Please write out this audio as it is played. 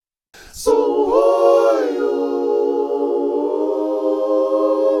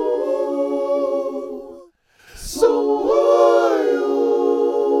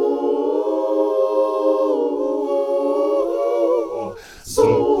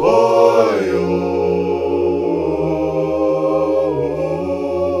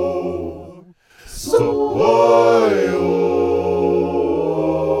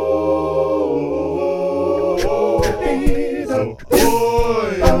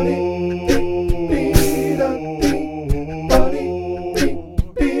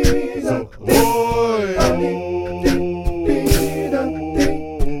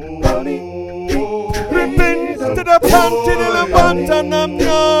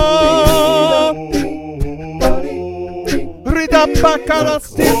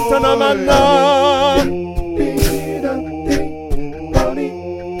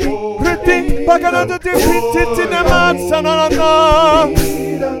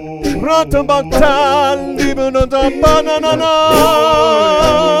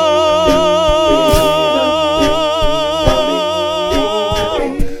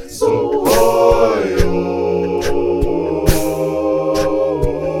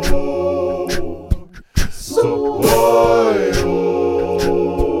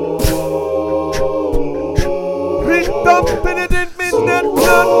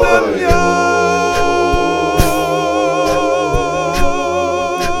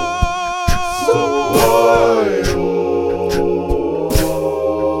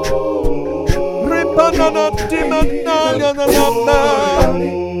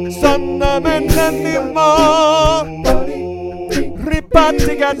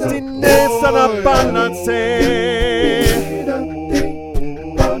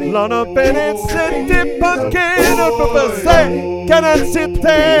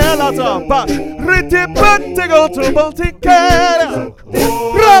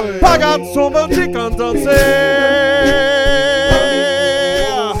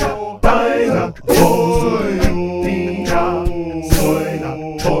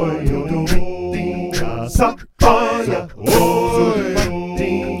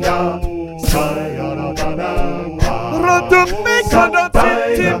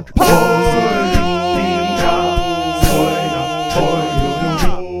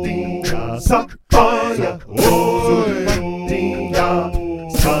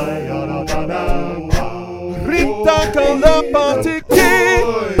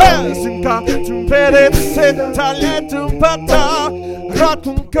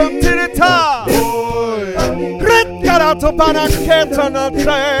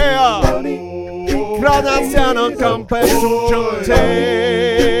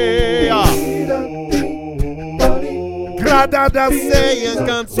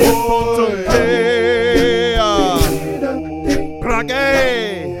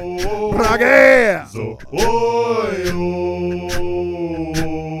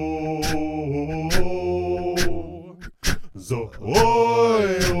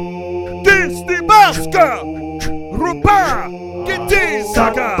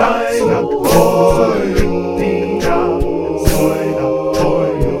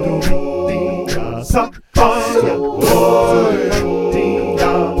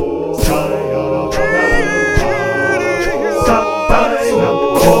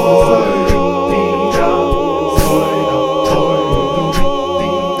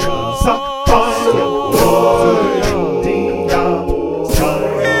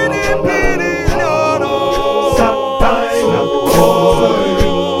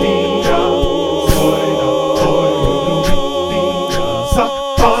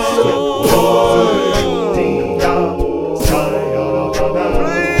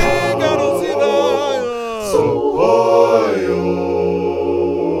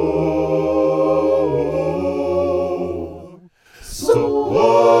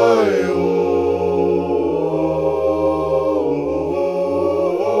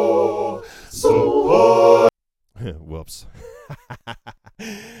Whoops.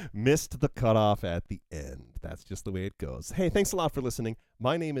 Missed the cutoff at the end. That's just the way it goes. Hey, thanks a lot for listening.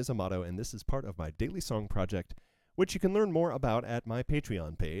 My name is Amato, and this is part of my daily song project, which you can learn more about at my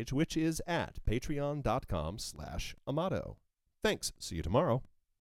Patreon page, which is at patreon.com/Amato. Thanks. See you tomorrow.